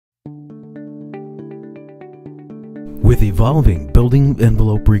With evolving building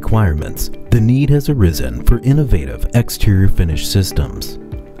envelope requirements, the need has arisen for innovative exterior finish systems.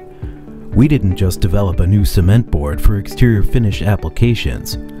 We didn't just develop a new cement board for exterior finish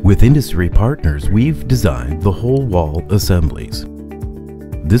applications. With industry partners, we've designed the whole wall assemblies.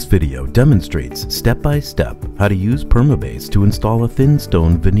 This video demonstrates step-by-step how to use PermaBASE to install a thin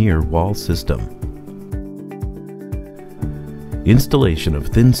stone veneer wall system. Installation of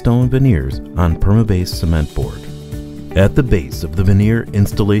thin stone veneers on PermaBASE Cement Board. At the base of the veneer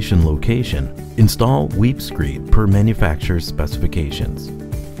installation location, install weep screed per manufacturer's specifications.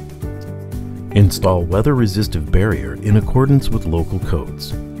 Install weather-resistive barrier in accordance with local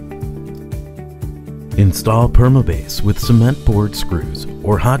codes. Install PermaBASE with cement board screws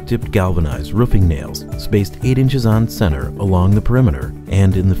or hot-dipped galvanized roofing nails spaced 8 inches on center along the perimeter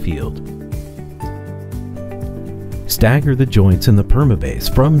and in the field. Stagger the joints in the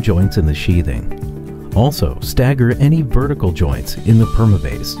PermaBASE from joints in the sheathing. Also, stagger any vertical joints in the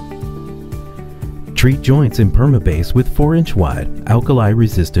PermaBASE. Treat joints in PermaBASE with 4-inch wide,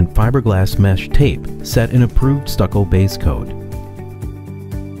 alkali-resistant fiberglass mesh tape set in approved stucco base coat.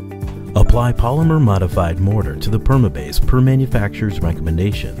 Apply polymer-modified mortar to the PermaBASE per manufacturer's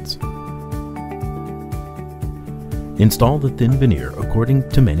recommendations. Install the thin veneer according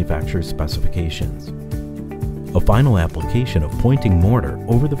to manufacturer's specifications. A final application of pointing mortar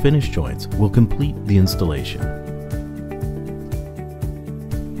over the finish joints will complete the installation.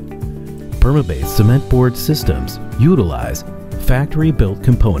 PermaBASE cement board systems utilize factory-built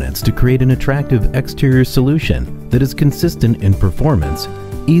components to create an attractive exterior solution that is consistent in performance,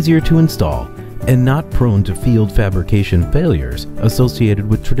 easier to install, and not prone to field fabrication failures associated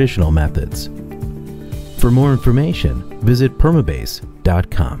with traditional methods. For more information, visit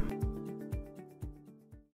permabase.com.